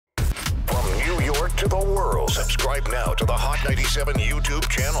to the world. Subscribe now to the Hot 97 YouTube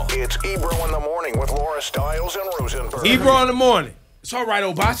channel. It's Ebro in the Morning with Laura Stiles and Rosenberg. Ebro in the Morning. It's all right,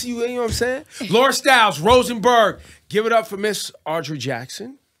 Obasi, you know what I'm saying? Laura Stiles, Rosenberg. Give it up for Miss Audrey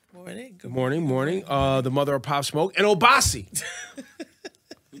Jackson. Morning. Good morning. The mother of Pop Smoke. And Obasi.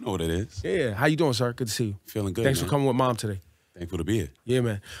 You know what it is. Yeah. How you doing, sir? Good to see you. Feeling good, Thanks man. for coming with Mom today. Thankful to be here. Yeah,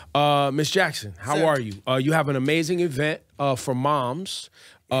 man. Miss Jackson, how are you? You have an amazing event for moms.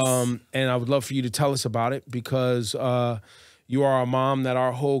 And I would love for you to tell us about it because you are a mom that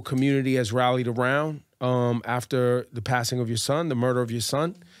our whole community has rallied around after the passing of your son, the murder of your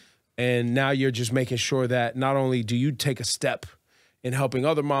son. And now you're just making sure that not only do you take a step in helping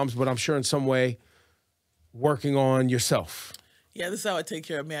other moms, but I'm sure in some way working on yourself. Yeah, this is how I take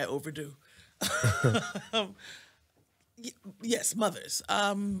care of me. I overdo. Yes, mothers.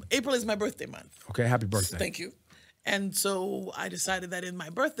 April is my birthday month. Okay, happy birthday. Thank you. And so I decided that in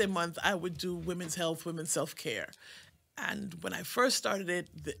my birthday month, I would do women's health, women's self-care. And when I first started it,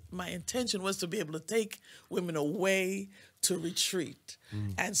 my intention was to be able to take women away to retreat.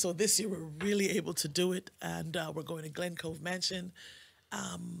 And so this year, we're really able to do it. And we're going to Glen Cove Mansion.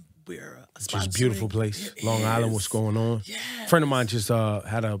 We're Which is a beautiful place. Long Island, what's going on? Yes. A friend of mine just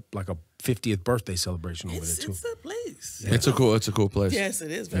had a 50th birthday celebration over there too. It's the place. Yeah. It's a cool place. Yes,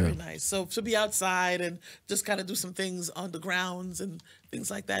 it is very nice. So to be outside and just kind of do some things on the grounds and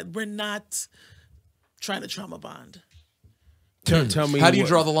things like that. We're not trying to trauma bond. Tell me, how do you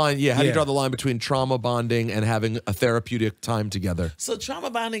draw the line? Yeah, how do you draw the line between trauma bonding and having a therapeutic time together? So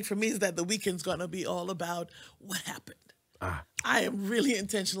trauma bonding for me is that the weekend's going to be all about what happened. I am really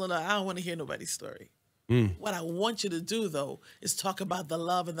intentional. I don't want to hear nobody's story. What I want you to do, though, is talk about the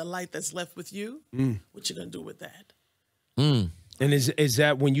love and the light that's left with you. What you going to do with that? And is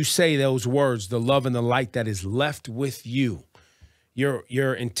that when you say those words, the love and the light that is left with you,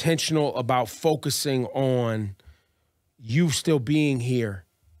 you're intentional about focusing on you still being here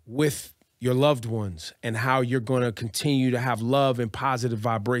with your loved ones and how you're going to continue to have love and positive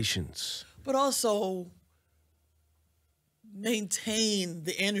vibrations. But also maintain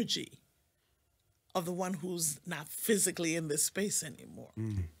the energy of the one who's not physically in this space anymore,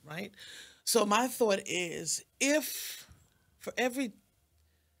 right? So my thought is, if for every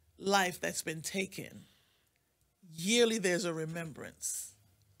life that's been taken, yearly there's a remembrance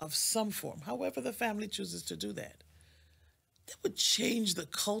of some form, however the family chooses to do that, that would change the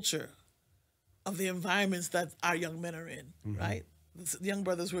culture of the environments that our young men are in, right? The young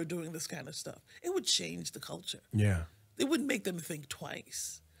brothers who are doing this kind of stuff. It would change the culture. Yeah. It wouldn't make them think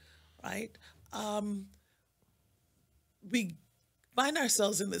twice, right? We find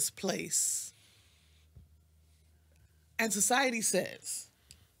ourselves in this place, and society says,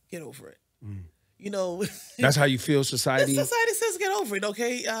 get over it. You know, that's how you feel, society? Society says get over it,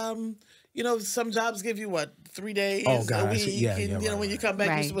 okay? You know, some jobs give you, what, 3 days a week? Yeah, and, you know, when you come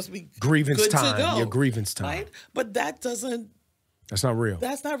back, you're supposed to be grievance good time, to go, your grievance time. Right? But that doesn't... That's not real.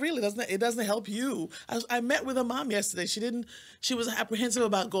 That's not real. It doesn't help you. I met with a mom yesterday. She was apprehensive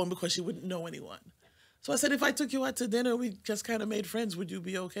about going because she wouldn't know anyone. So I said, if I took you out to dinner, we just kind of made friends, would you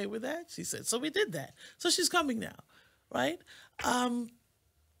be okay with that? She said, so we did that. So she's coming now, right?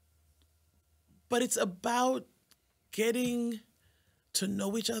 But it's about getting to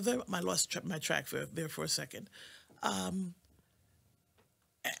know each other. I lost my track there for a second. And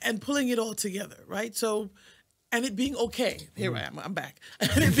pulling it all together, right? So... And it being okay. Here I am. I'm back.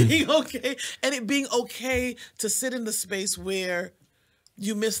 And it being okay. And it being okay to sit in the space where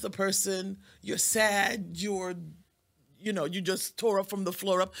you miss the person, you're sad, you just tore up from the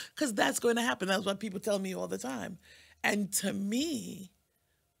floor up. Because that's going to happen. That's what people tell me all the time. And to me,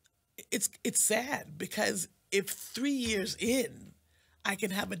 it's sad because if 3 years in, I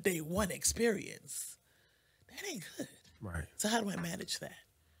can have a day one experience, that ain't good. Right. So how do I manage that?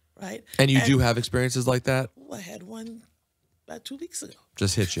 Right. And you do have experiences like that? Well, I had one about 2 weeks ago.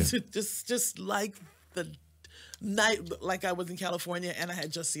 Just hit you. just like the night, like I was in California and I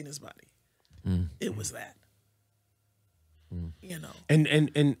had just seen his body. It was that. You know.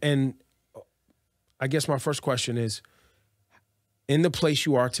 And I guess my first question is, in the place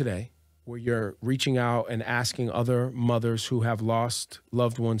you are today, where you're reaching out and asking other mothers who have lost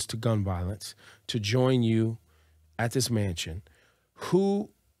loved ones to gun violence to join you at this mansion,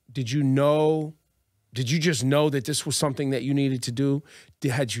 did you just know that this was something that you needed to do?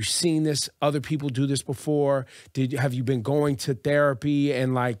 Had you seen this, other people do this before? Have you been going to therapy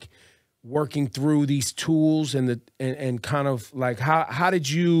and like working through these tools and kind of like how did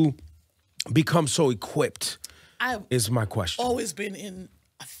you become so equipped? Is my question. Always been in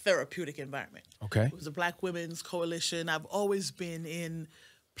a therapeutic environment. Okay. It was a Black Women's Coalition. I've always been in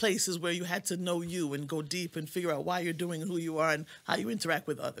places where you had to know you and go deep and figure out why you're doing who you are and how you interact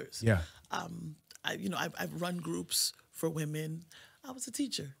with others. Yeah. I've run groups for women. I was a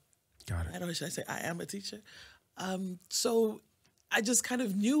teacher. Got it. I don't know, should I say I am a teacher? So I just kind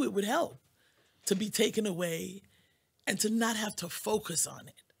of knew it would help to be taken away and to not have to focus on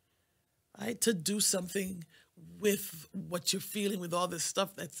it, right? To do something with what you're feeling, with all this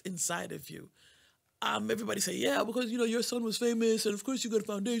stuff that's inside of you. Everybody say, yeah, because, your son was famous and of course you got a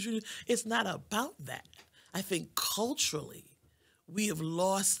foundation. It's not about that. I think culturally, we have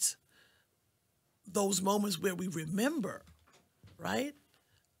lost those moments where we remember, right?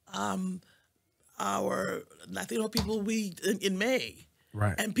 I think people in May,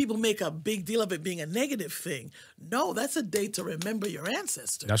 Right. and people make a big deal of it being a negative thing. No, that's a day to remember your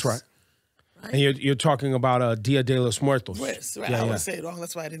ancestors. That's right. Right? And you're talking about Dia de los Muertos. Yes, right. Yeah, I yeah. would say it wrong.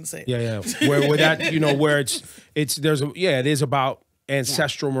 That's why I didn't say it. Yeah, yeah. Where that, where it is about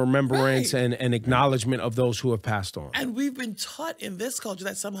ancestral remembrance Right. and acknowledgement of those who have passed on. And we've been taught in this culture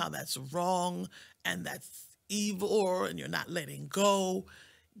that somehow that's wrong and that's evil and you're not letting go.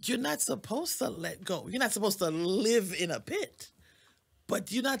 You're not supposed to let go. You're not supposed to live in a pit. But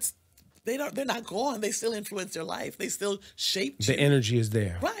they're not gone. They still influence your life. They still shaped you. The energy is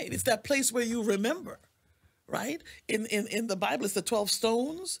there. Right. It's that place where you remember. Right? In the Bible, it's the 12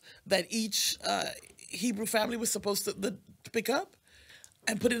 stones that each Hebrew family was supposed to pick up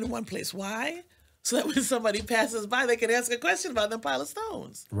and put it in one place. Why? So that when somebody passes by, they can ask a question about the pile of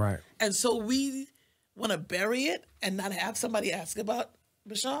stones. Right. And so we want to bury it and not have somebody ask about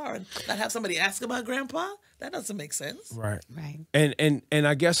Bashar and not have somebody ask about Grandpa. That doesn't make sense. Right. Right. And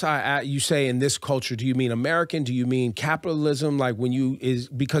I guess you say in this culture, do you mean American? Do you mean capitalism? Like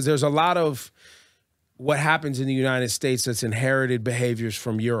because there's a lot of what happens in the United States that's inherited behaviors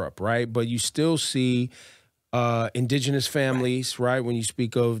from Europe, right? But you still see indigenous families, right? When you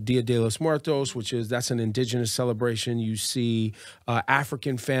speak of Dia de los Muertos, that's an indigenous celebration. You see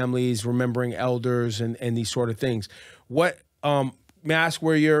African families remembering elders and these sort of things. What may I ask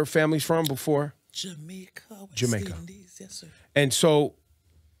where your family's from before? Jamaica. West Jamaica. Indies. Yes, sir. And so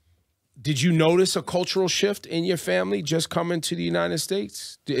did you notice a cultural shift in your family just coming to the United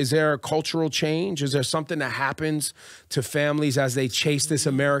States? Is there a cultural change? Is there something that happens to families as they chase this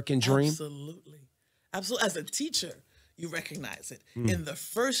American dream? Absolutely. Absolutely. As a teacher, you recognize it. In the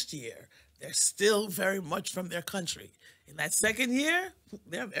first year, they're still very much from their country. In that second year,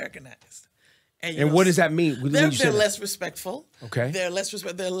 they're Americanized. And what does that mean? when They're you say that? less respectful. Okay. They're less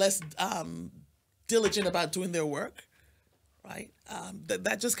diligent about doing their work, right?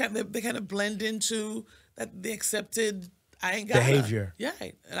 That just they kind of blend into the accepted. I ain't got Behavior. Yeah,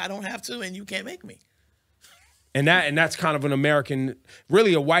 and I don't have to, and you can't make me. And that's kind of an American,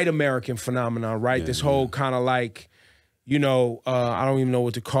 really a white American phenomenon, right? This whole kind of like, I don't even know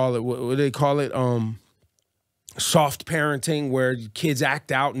what to call it. What do they call it? Soft parenting, where kids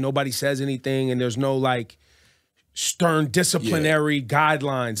act out and nobody says anything, and there's no like stern disciplinary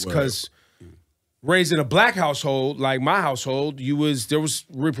guidelines. Because raised in a black household, like my household, there was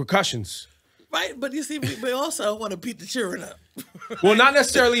repercussions. Right, but you see, we also want to beat the children up. Well, not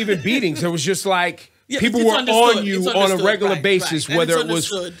necessarily even beatings. It was just like people it's were understood. on you It's on a understood. regular Right, basis, right. And whether it's it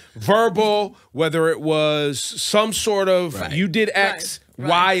was understood. verbal, whether it was some sort of you did X, Right.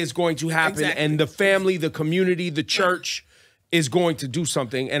 Y is going to happen, Exactly. and the family, the community, the church is going to do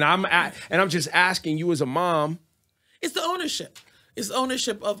something. And I'm just asking you as a mom. It's the ownership. It's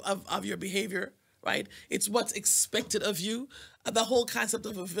ownership of your behavior, right? It's what's expected of you. The whole concept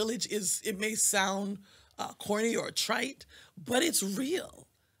of a village it may sound corny or trite, but it's real.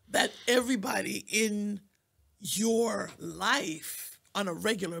 That everybody in your life on a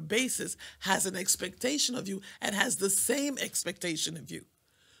regular basis has an expectation of you and has the same expectation of you.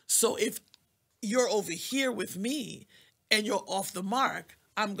 So if you're over here with me and you're off the mark,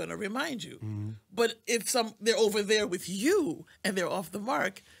 I'm going to remind you. But if they're over there with you and they're off the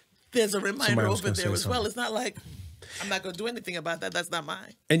mark, there's a reminder else over gonna say there as well. something. It's not like I'm not going to do anything about that. That's not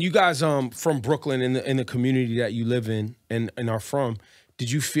mine. And you guys from Brooklyn in the community that you live in and are from,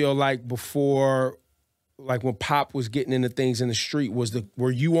 did you feel like before, like when Pop was getting into things in the street,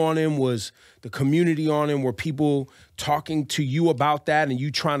 were you on him? Was the community on him? Were people talking to you about that and you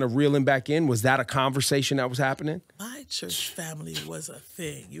trying to reel him back in? Was that a conversation that was happening? My church family was a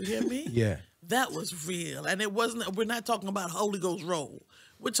thing. You hear me? Yeah. That was real. And we're not talking about Holy Ghost roll.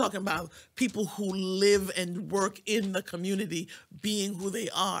 We're talking about people who live and work in the community being who they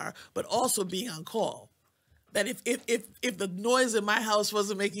are, but also being on call. That if the noise in my house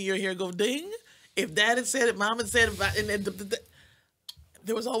wasn't making your hair go ding, if dad had said it, mom had said it,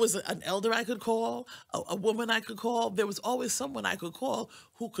 There was always an elder I could call, a woman I could call. There was always someone I could call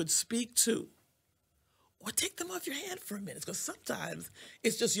who could speak to. Or take them off your hand for a minute. Because sometimes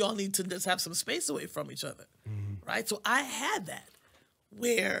it's just y'all need to just have some space away from each other. Right? So I had that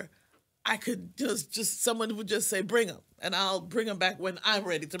where I could just someone would just say, bring them. And I'll bring them back when I'm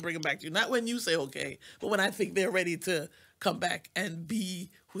ready to bring them back to you. Not when you say okay, but when I think they're ready to come back and be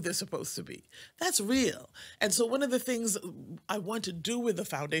who they're supposed to be. That's real. And so one of the things I want to do with the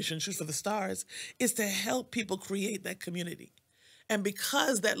foundation, Shoot for the Stars, is to help people create that community. And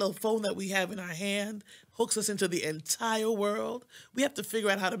because that little phone that we have in our hand hooks us into the entire world, we have to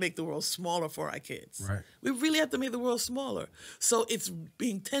figure out how to make the world smaller for our kids. Right. We really have to make the world smaller. So it's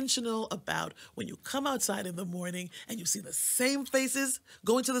being intentional about when you come outside in the morning and you see the same faces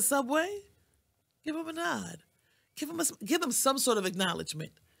going to the subway, give them a nod. Give them some sort of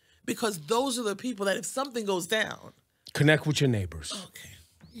acknowledgement, because those are the people that if something goes down, Connect with your neighbors. okay,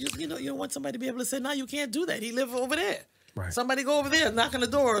 you don't want somebody to be able to say, no, you can't do that. He lives over there. Right. Somebody go over there, knock on the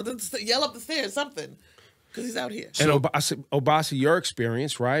door, then yell up the stairs, something, because he's out here. And Obasi, your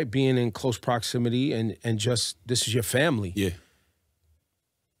experience, right, being in close proximity and just this is your family. Yeah.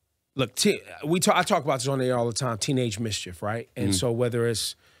 Look, I talk about this on the air all the time. Teenage mischief, right? And so whether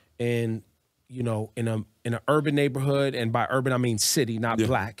it's in an urban neighborhood, and by urban I mean city, not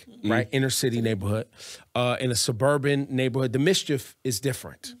black, right? Inner city neighborhood, in a suburban neighborhood, the mischief is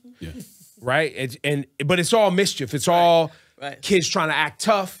different. Yeah. Right? But it's all mischief. It's all Right. kids trying to act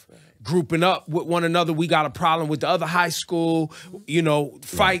tough, grouping up with one another. We got a problem with the other high school,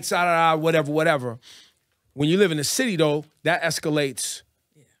 fights, whatever. When you live in the city, though, that escalates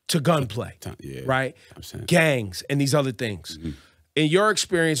to gunplay, right? Gangs and these other things. In your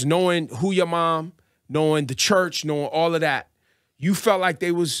experience, knowing who your mom, knowing the church, knowing all of that, you felt like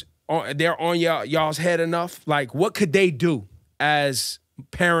they're on y'all's head enough? Like, what could they do as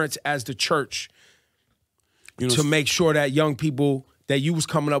parents, as the church, to make sure that young people that you was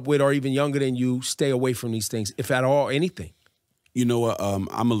coming up with or even younger than you stay away from these things, if at all, anything? You know what?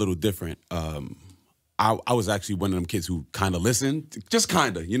 I'm a little different. I was actually one of them kids who kind of listened, just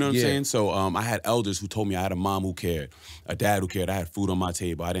kind of, you know what I'm saying? So I had elders who told me I had a mom who cared, a dad who cared, I had food on my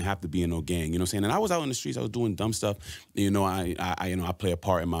table, I didn't have to be in no gang, you know what I'm saying? And I was out in the streets, I was doing dumb stuff, I play a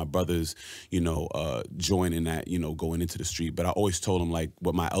part in my brothers, joining that, going into the street. But I always told them, like,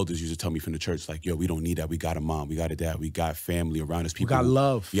 what my elders used to tell me from the church, like, yo, we don't need that, we got a mom, we got a dad, we got family around us. People got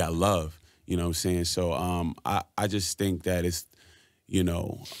love. We got love, you know what I'm saying? So I just think that it's,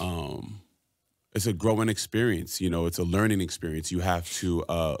 it's a growing experience, it's a learning experience. You have to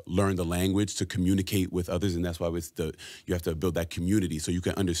learn the language to communicate with others, and that's why you have to build that community so you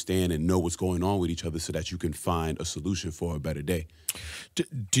can understand and know what's going on with each other so that you can find a solution for a better day.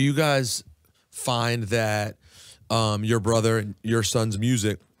 Do you guys find that your brother and your son's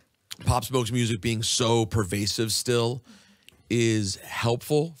music, Pop Smoke's music being so pervasive still, is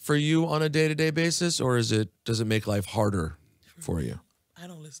helpful for you on a day-to-day basis, or does it make life harder for you? I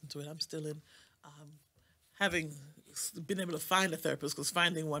don't listen to it. I'm still in having been able to find a therapist, because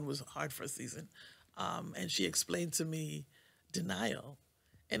finding one was hard for a season. And she explained to me denial.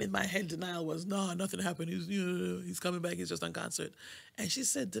 And in my head, denial was, no, nothing happened. He's coming back. He's just on concert. And she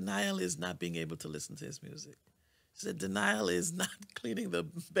said denial is not being able to listen to his music. She said denial is not cleaning the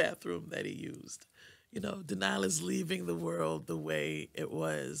bathroom that he used. Denial is leaving the world the way it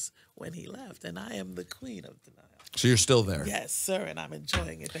was when he left. And I am the queen of denial. So you're still there? Yes, sir, and I'm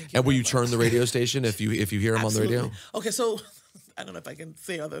enjoying it. Thank you. And will you very turn much. the radio station if you hear him Absolutely. on the radio? Okay, so I don't know if I can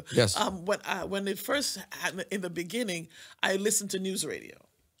say other. Yes. When it first happened in the beginning, I listened to news radio,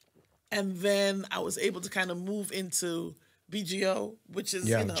 and then I was able to kind of move into BGO, which is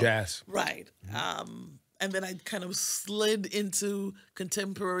jazz, right? And then I kind of slid into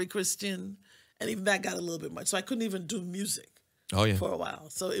contemporary Christian, and even that got a little bit much. So I couldn't even do music. For a while.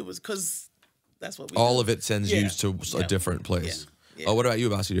 So it was because that's what we all do. of it sends you to a different place. Yeah. Oh, what about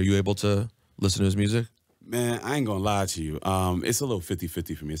you, Obasi? Are you able to listen to his music? Man, I ain't gonna lie to you. It's a little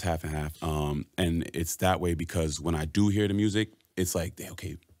 50-50 for me. It's half and half. And it's that way because when I do hear the music, it's like,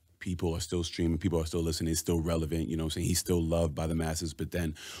 okay, people are still streaming, people are still listening, it's still relevant, you know what I'm saying? He's still loved by the masses, but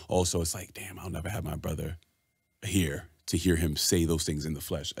then also it's like, damn, I'll never have my brother here to hear him say those things in the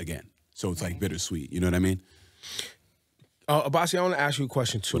flesh again. So it's like bittersweet, you know what I mean? Obasi, I want to ask you a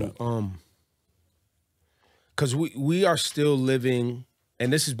question too. Because we are still living,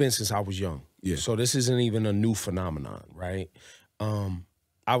 and this has been since I was young. Yeah. So this isn't even a new phenomenon, right?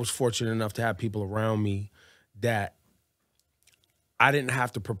 I was fortunate enough to have people around me that I didn't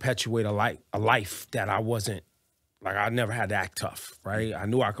have to perpetuate a life that I wasn't, like I never had to act tough, right? I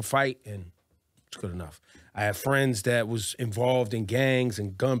knew I could fight, and It's good enough. I have friends that was involved in gangs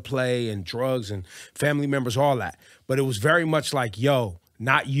and gunplay and drugs and family members, all that. But it was very much like, yo,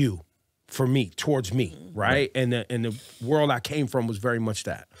 not you, for me, towards me, right? And the world I came from was very much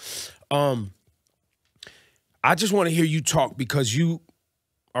that. I just want to hear you talk because you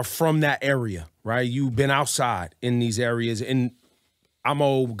are from that area, right? You've been outside in these areas. And I'm an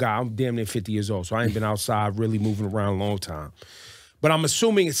old guy. I'm damn near 50 years old, so I ain't been outside really moving around a long time. But I'm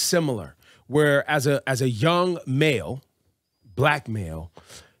assuming it's similar. Where as a young male, black male,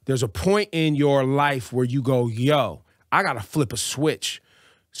 there's a point in your life where you go, yo, I gotta flip a switch,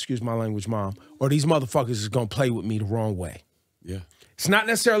 excuse my language, Mom, or these motherfuckers is gonna play with me the wrong way. Yeah. It's not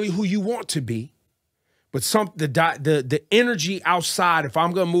necessarily who you want to be, but the energy outside, if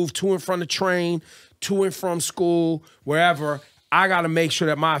I'm gonna move to and from the train, to and from school, wherever, I gotta make sure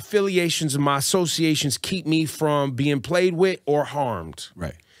that my affiliations and my associations keep me from being played with or harmed.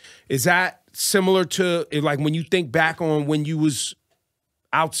 Right. Is that similar to, like, when you think back on when you was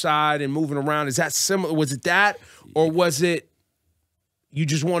outside and moving around, is that similar? Was it that, or was it you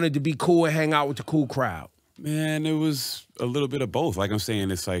just wanted to be cool and hang out with the cool crowd? Man, it was a little bit of both. Like I'm saying,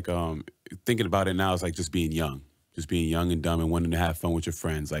 it's like thinking about it now, it's like just being young and dumb and wanting to have fun with your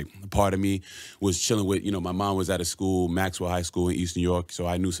friends. Like, part of me was chilling with, my mom was at a school, Maxwell High School in East New York, so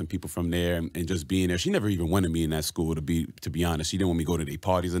I knew some people from there, and just being there. She never even wanted me in that school, to be honest. She didn't want me to go to their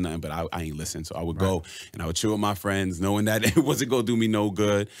parties or nothing, but I ain't listen. So I would go, and I would chill with my friends, knowing that it wasn't going to do me no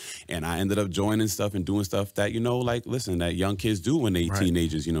good. And I ended up joining stuff and doing stuff that, like, listen, that young kids do when they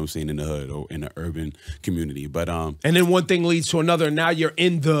teenagers, in the hood or in the urban community. But and then one thing leads to another, and now you're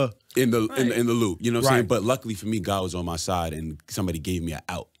in the loop, you know what I'm saying? But luckily for me, God was on my side and somebody gave me an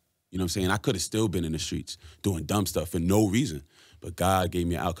out. You know what I'm saying? I could have still been in the streets doing dumb stuff for no reason. But God gave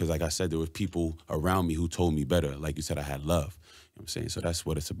me an out because, like I said, there were people around me who told me better. Like you said, I had love. You know what I'm saying? So that's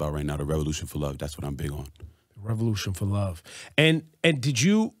what it's about right now, the revolution for love. That's what I'm big on. Revolution for love. And do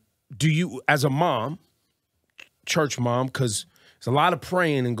you, as a mom, church mom, because there's a lot of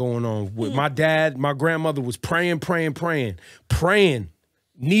praying and going on. With my dad, my grandmother was praying,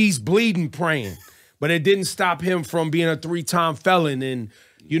 knees bleeding, praying. But it didn't stop him from being a 3-time felon. And,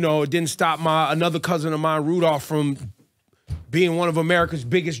 it didn't stop another cousin of mine, Rudolph, from being one of America's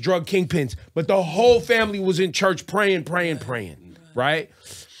biggest drug kingpins. But the whole family was in church praying, right?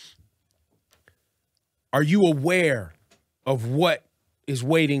 Are you aware of what is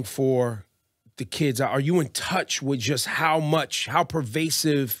waiting for the kids? Are you in touch with just how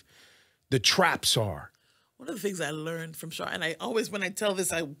pervasive the traps are? One of the things I learned from Shaw, and I always, when I tell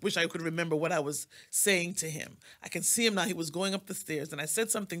this, I wish I could remember what I was saying to him. I can see him now. He was going up the stairs, and I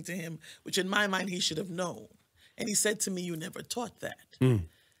said something to him, which in my mind he should have known. And he said to me, "You never taught that." And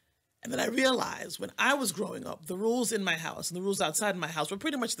then I realized when I was growing up, the rules in my house and the rules outside my house were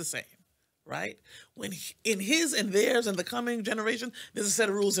pretty much the same, right? When in his and theirs and the coming generation, there's a set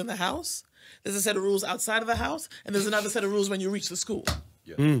of rules in the house, there's a set of rules outside of the house, and there's another set of rules when you reach the school.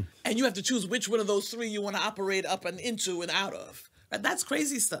 And you have to choose which one of those three you want to operate up and into and out of. Right? That's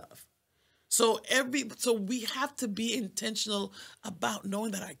crazy stuff. So we have to be intentional about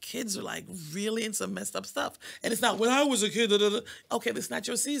knowing that our kids are like really in some messed up stuff. And it's not, when I was a kid, okay, that's not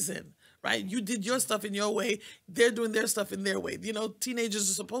your season, right? You did your stuff in your way. They're doing their stuff in their way.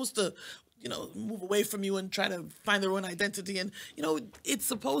 Teenagers are supposed to, move away from you and try to find their own identity. And, it's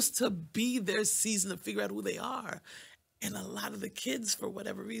supposed to be their season to figure out who they are. And a lot of the kids, for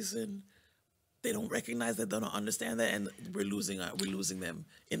whatever reason, they don't recognize that, they don't understand that, and we're losing them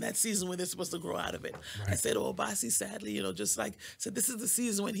in that season when they're supposed to grow out of it. Right. I said to Obasi, sadly, just like said, this is the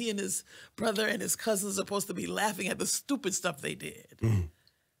season when he and his brother and his cousins are supposed to be laughing at the stupid stuff they did.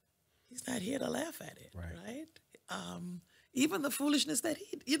 He's not here to laugh at it, right? Even the foolishness that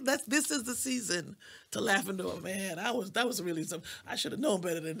this is the season to laugh into it. Man, that was really something. I should have known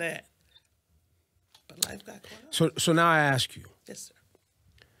better than that. But life got caught up. So now I ask you. Yes, sir.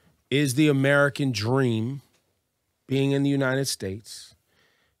 Is the American dream, being in the United States,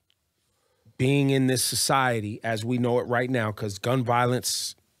 being in this society as we know it right now, because gun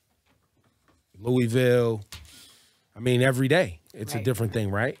violence, Louisville, every day it's a different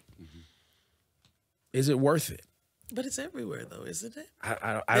thing, right? Is it worth it? But it's everywhere, though, isn't it?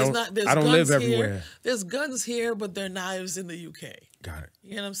 I don't live everywhere. There's guns here, but there are knives in the UK. Got it.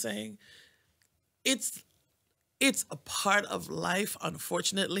 You know what I'm saying? It's a part of life,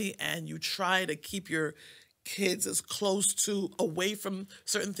 unfortunately, and you try to keep your kids as close to, away from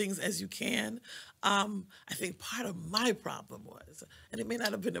certain things as you can. I think part of my problem was, and it may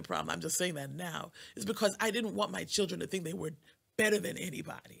not have been a problem, I'm just saying that now, is because I didn't want my children to think they were better than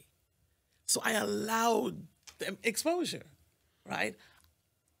anybody. So I allowed them exposure, right?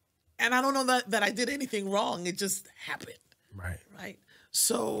 And I don't know that I did anything wrong. It just happened. Right. Right.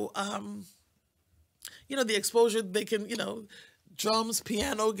 So, the exposure, they can, drums,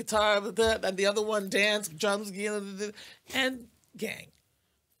 piano, guitar, and the other one, dance, drums, and gang.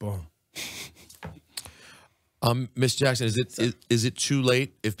 Boom. Miss Jackson, is it too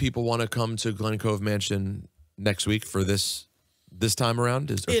late if people want to come to Glen Cove Mansion next week for this time around?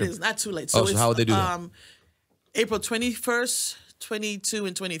 It is not too late. So, how would they do that? April 21st, 22,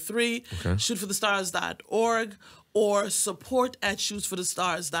 and 23, shootforthestars.org or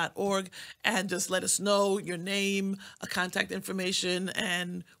support@shootsforthestars.org, and just let us know your name, contact information,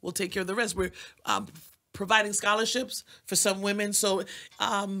 and we'll take care of the rest. We're providing scholarships for some women, so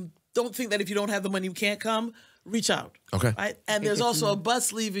don't think that if you don't have the money you can't come. Reach out. Okay. Right? And there's also a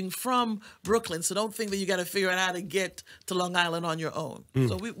bus leaving from Brooklyn, so don't think that you got to figure out how to get to Long Island on your own.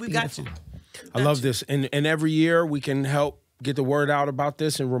 So we got you. I love this. And every year we can help get the word out about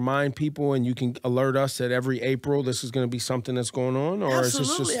this and remind people, and you can alert us that every April this is going to be something that's going on. Or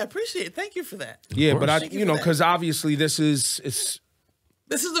Absolutely. is this just... I appreciate it. Thank you for that. Yeah, but because obviously this is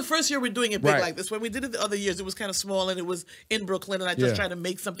the first year we're doing it big Right. like this. When we did it the other years, it was kind of small and it was in Brooklyn, and I just tried to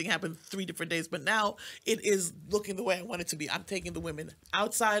make something happen 3 different days. But now it is looking the way I want it to be. I'm taking the women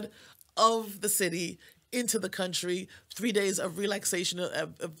outside of the city into the country, 3 days of relaxation,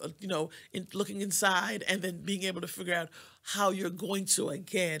 looking inside, and then being able to figure out how you're going to,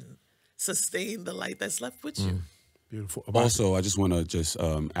 again, sustain the light that's left with you. beautiful. Also, I just want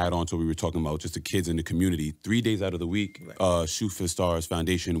to add on to what we were talking about, just the kids in the community. 3 days out of the week, Shoot for the Stars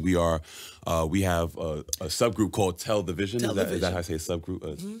Foundation, we have a subgroup called Tell the Vision. Is that how I say a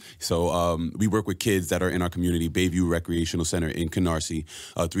subgroup? So we work with kids that are in our community, Bayview Recreational Center in Canarsie.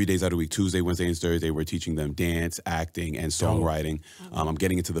 3 days out of the week, Tuesday, Wednesday, and Thursday, we're teaching them dance, acting, and songwriting. I'm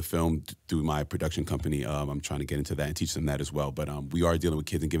getting into the film through my production company. I'm trying to get into that and teach them that as well. But we are dealing with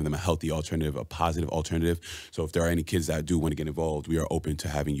kids and giving them a healthy alternative, a positive alternative. So if there are any kids that do want to get involved, we are open to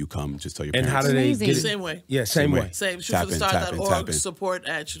having you come. Just tell your parents. And how do they get it? Same way. Yeah, same way. Same. Shootforthestars.org. Support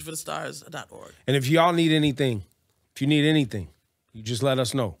at shootforthestars.org. And if y'all need anything, you just let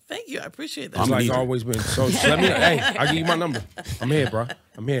us know. Thank you. I appreciate that. It's like always been. So just let me know. Hey, I'll give you my number. I'm here, bro.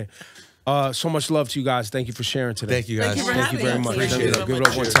 I'm here. So much love to you guys. Thank you for sharing today. Thank you, guys. Thank you for having very us. much. Appreciate it. Give it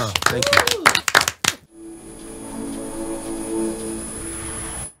up one time. Thank you.